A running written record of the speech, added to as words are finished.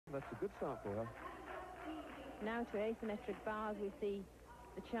That's a good start for her. Now to asymmetric bars, we see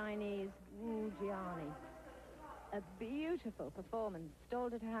the Chinese Jiani. A beautiful performance.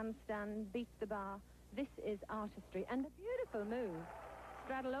 Stalled at a handstand, beat the bar. This is artistry. And a beautiful move.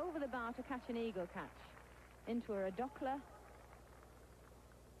 Straddle over the bar to catch an eagle catch. Into a Radokla.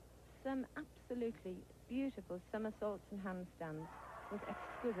 Some absolutely beautiful somersaults and handstands with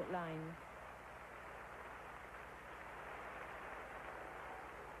exquisite lines.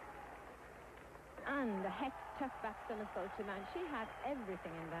 And a hex tuck back somersault to mount. She had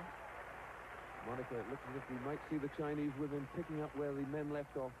everything in that. Monica, it looks as if we might see the Chinese women picking up where the men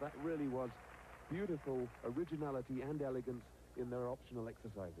left off. That really was beautiful originality and elegance in their optional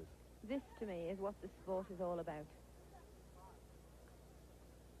exercises. This, to me, is what the sport is all about.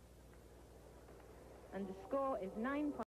 And the score is 9 points.